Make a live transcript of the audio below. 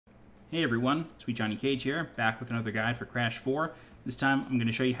Hey everyone, SweetJohnnyCage here, back with another guide for Crash 4. This time I'm going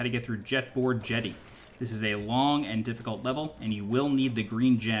to show you how to get through Jetboard Jetty. This is a long and difficult level, and you will need the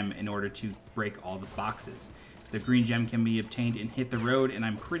green gem in order to break all the boxes. The green gem can be obtained in Hit the Road, and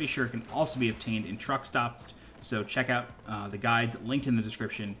I'm pretty sure it can also be obtained in Truck Stop, so check out the guides linked in the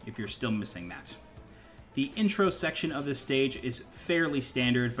description if you're still missing that. The intro section of this stage is fairly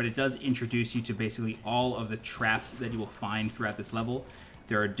standard, but it does introduce you to basically all of the traps that you will find throughout this level.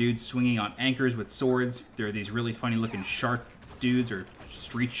 There are dudes swinging on anchors with swords. There are these really funny looking shark dudes, or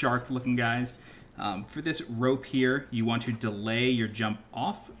street shark looking guys. For this rope here, you want to delay your jump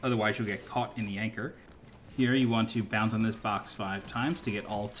off, otherwise you'll get caught in the anchor. Here you want to bounce on this box 5 times to get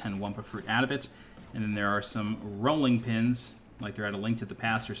all 10 Wumpa Fruit out of it. And then there are some rolling pins, like they're at a Link to the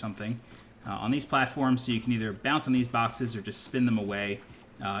Past or something, on these platforms, so you can either bounce on these boxes or just spin them away.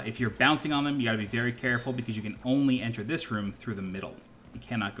 If you're bouncing on them, you gotta be very careful because you can only enter this room through the middle. You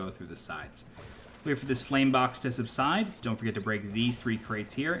cannot go through the sides. Wait for this flame box to subside. Don't forget to break these 3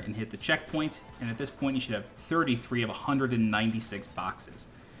 crates here and hit the checkpoint. And at this point, you should have 33 of 196 boxes.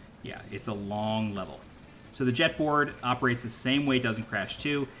 Yeah, it's a long level. So the jetboard operates the same way it does in Crash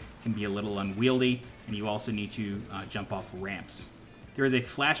 2. It can be a little unwieldy, and you also need to jump off ramps. There is a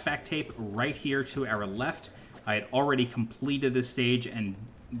flashback tape right here to our left. I had already completed this stage and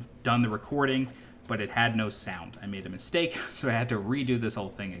done the recording, but it had no sound. I made a mistake, so I had to redo this whole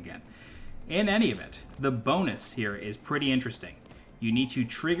thing again. In any event, the bonus here is pretty interesting. You need to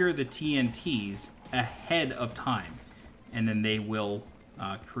trigger the TNTs ahead of time, and then they will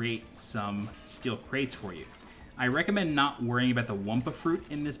create some steel crates for you. I recommend not worrying about the Wumpa Fruit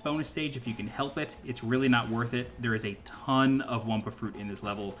in this bonus stage if you can help it. It's really not worth it. There is a ton of Wumpa Fruit in this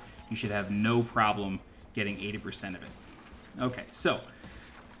level. You should have no problem getting 80% of it. Okay, so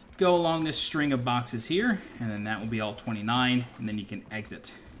go along this string of boxes here, and then that will be all 29, and then you can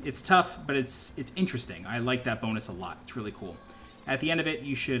exit. It's tough, but it's interesting. I like that bonus a lot. It's really cool. At the end of it,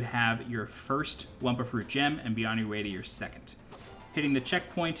 you should have your first Wumpa Fruit gem and be on your way to your second. Hitting the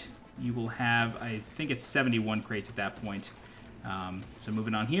checkpoint, you will have, I think it's 71 crates at that point. So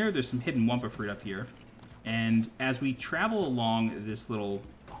moving on here, there's some hidden Wumpa Fruit up here. And as we travel along this little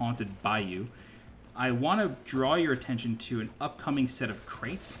haunted bayou, I want to draw your attention to an upcoming set of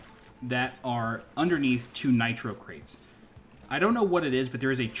crates that are underneath 2 nitro crates. I don't know what it is, but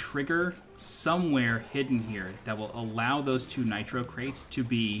there is a trigger somewhere hidden here that will allow those 2 nitro crates to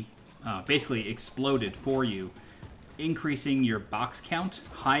be basically exploded for you, increasing your box count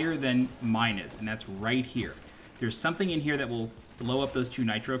higher than mine is, and that's right here. There's something in here that will blow up those 2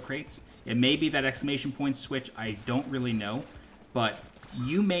 nitro crates. It may be that exclamation point switch, I don't really know, but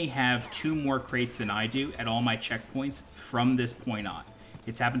you may have 2 more crates than I do at all my checkpoints from this point on.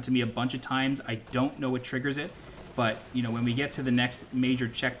 It's happened to me a bunch of times. I don't know what triggers it, but you know, when we get to the next major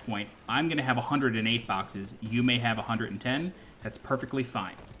checkpoint, I'm gonna have 108 boxes. You may have 110. That's perfectly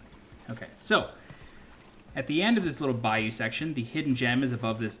fine. Okay, so at the end of this little bayou section, the hidden gem is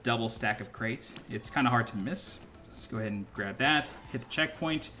above this double stack of crates. It's kind of hard to miss. Let's go ahead and grab that, hit the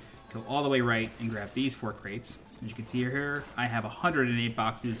checkpoint, go all the way right and grab these 4 crates. As you can see here, I have 108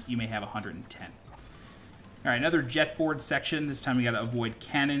 boxes. You may have 110. All right, another jetboard section. This time we got to avoid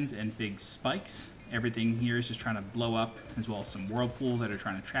cannons and big spikes. Everything here is just trying to blow up, as well as some whirlpools that are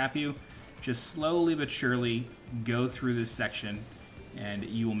trying to trap you. Just slowly but surely go through this section, and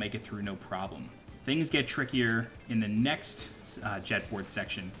you will make it through no problem. Things get trickier in the next jetboard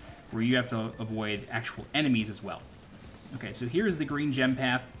section, where you have to avoid actual enemies as well. Okay, so here's the green gem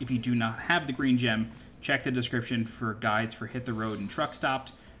path. If you do not have the green gem, check the description for guides for Hit the Road and Truck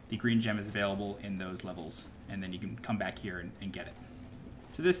Stopped. The green gem is available in those levels, and then you can come back here and get it.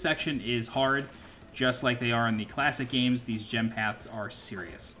 So this section is hard. Just like they are in the classic games, these gem paths are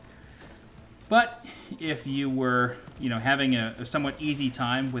serious. But if you were, having a somewhat easy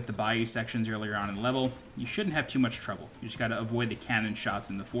time with the bayou sections earlier on in the level, you shouldn't have too much trouble. You just got to avoid the cannon shots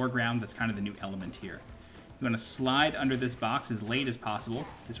in the foreground. That's kind of the new element here. You want to slide under this box as late as possible.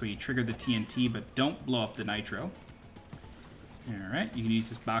 This way you trigger the TNT, but don't blow up the nitro. All right, you can use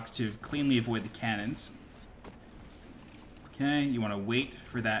this box to cleanly avoid the cannons. Okay, you want to wait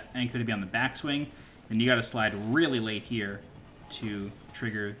for that anchor to be on the backswing, and you got to slide really late here to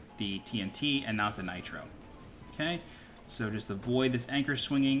trigger the TNT and not the nitro. Okay, so just avoid this anchor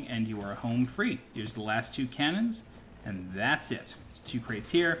swinging and you are home free. Here's the last 2 cannons, and that's it. There's 2 crates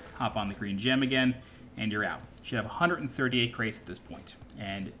here, hop on the green gem again, and you're out. You should have 138 crates at this point,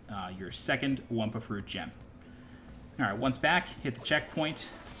 and your second Wumpa Fruit gem. All right, once back, hit the checkpoint,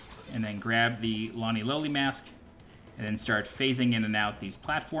 and then grab the Lonnie Lowly mask, and then start phasing in and out these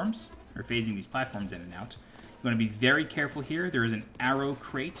platforms, or phasing these platforms in and out. You want to be very careful here. There is an arrow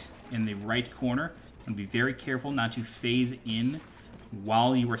crate in the right corner. And be very careful not to phase in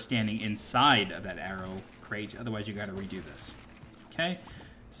while you are standing inside of that arrow crate, otherwise you got to redo this. Okay,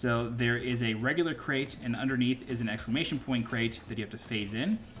 so there is a regular crate, and underneath is an exclamation point crate that you have to phase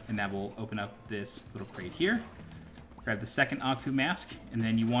in, and that will open up this little crate here. Grab the second Aku mask, and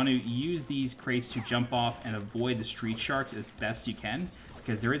then you want to use these crates to jump off and avoid the street sharks as best you can,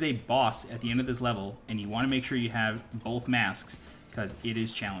 because there is a boss at the end of this level, and you want to make sure you have both masks, because it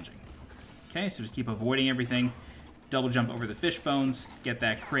is challenging. Okay, so just keep avoiding everything. Double jump over the fish bones, get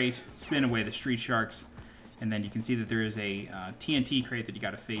that crate, spin away the street sharks, and then you can see that there is a TNT crate that you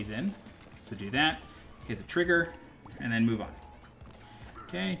got to phase in. So do that, hit the trigger, and then move on.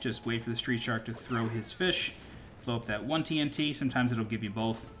 Okay, just wait for the street shark to throw his fish, blow up that one TNT. Sometimes it'll give you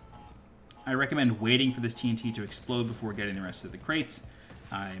both. I recommend waiting for this TNT to explode before getting the rest of the crates.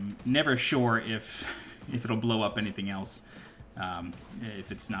 I'm never sure if it'll blow up anything else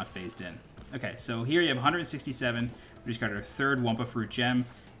if it's not phased in. Okay, so here you have 167. We just got our third Wumpa Fruit gem,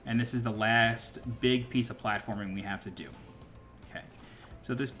 and this is the last big piece of platforming we have to do. Okay,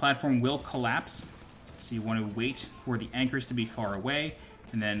 so this platform will collapse, so you want to wait for the anchors to be far away,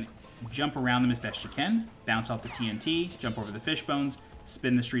 and then jump around them as best you can, bounce off the TNT, jump over the fish bones,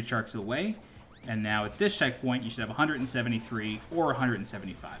 spin the street sharks away, and now at this checkpoint you should have 173 or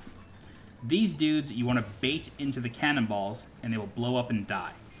 175. These dudes you want to bait into the cannonballs, and they will blow up and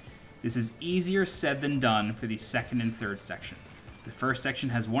die. This is easier said than done for the second and third section. The first section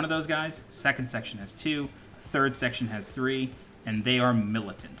has one of those guys, second section has two, third section has three, and they are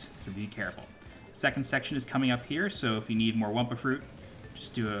militant, so be careful. Second section is coming up here, so if you need more Wumpa Fruit,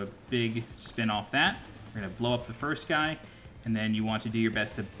 just do a big spin off that. We're going to blow up the first guy, and then you want to do your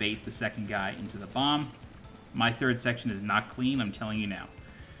best to bait the second guy into the bomb. My third section is not clean, I'm telling you now.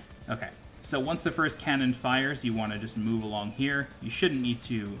 Okay, so once the first cannon fires, you want to just move along here. You shouldn't need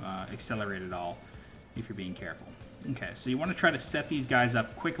to accelerate at all if you're being careful. Okay, so you want to try to set these guys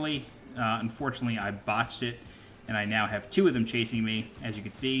up quickly. Unfortunately, I botched it, and I now have two of them chasing me. As you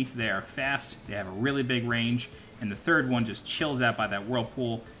can see, they are fast, they have a really big range, and the third one just chills out by that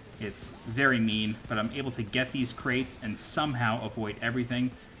whirlpool. It's very mean, but I'm able to get these crates and somehow avoid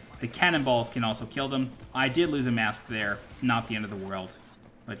everything. The cannonballs can also kill them. I did lose a mask there. It's not the end of the world.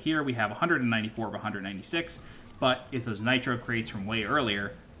 But here we have 194 of 196, but if those nitro crates from way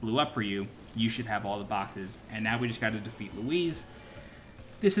earlier blew up for you, you should have all the boxes, and now we just got to defeat Louise.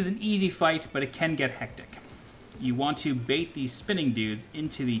 This is an easy fight, but it can get hectic. You want to bait these spinning dudes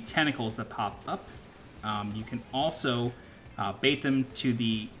into the tentacles that pop up. You can also bait them to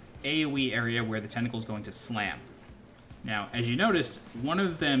the AoE area where the tentacle is going to slam. Now, as you noticed, one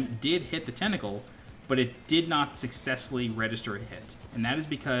of them did hit the tentacle, but it did not successfully register a hit. And that is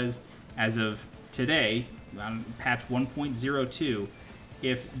because, as of today, on patch 1.02,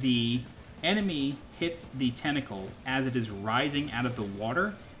 if the enemy hits the tentacle as it is rising out of the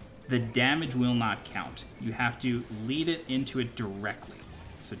water, the damage will not count. You have to lead it into it directly.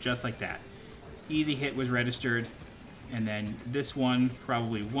 So just like that. Easy hit was registered, and then this one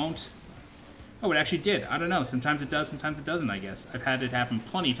probably won't. Oh, it actually did. I don't know. Sometimes it does, sometimes it doesn't, I guess. I've had it happen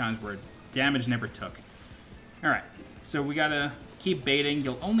plenty of times where damage never took. Alright, so we gotta keep baiting.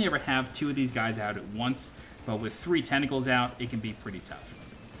 You'll only ever have two of these guys out at once, but with three tentacles out, it can be pretty tough.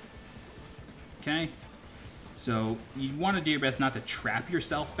 Okay, so you want to do your best not to trap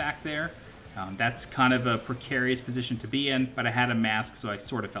yourself back there. That's kind of a precarious position to be in, but I had a mask, so I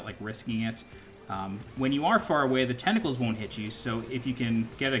sort of felt like risking it. When you are far away, the tentacles won't hit you, so if you can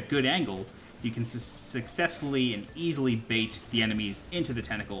get a good angle, you can successfully and easily bait the enemies into the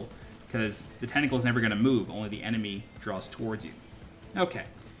tentacle, because the tentacle is never going to move, only the enemy draws towards you. Okay,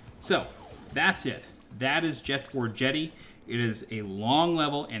 so that's it. That is Jetboard Jetty. It is a long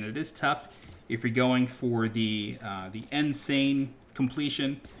level, and it is tough. If you're going for the n.sane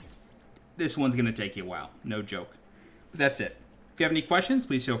completion, this one's going to take you a while. No joke. But that's it. If you have any questions,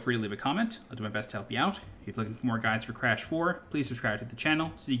 please feel free to leave a comment. I'll do my best to help you out. If you're looking for more guides for Crash 4, please subscribe to the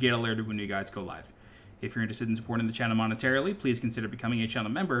channel so you get alerted when new guides go live. If you're interested in supporting the channel monetarily, please consider becoming a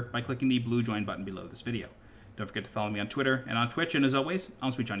channel member by clicking the blue join button below this video. Don't forget to follow me on Twitter and on Twitch, and as always,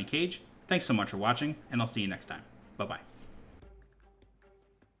 I'm SweetJohnnyCage. Thanks so much for watching, and I'll see you next time. Bye-bye.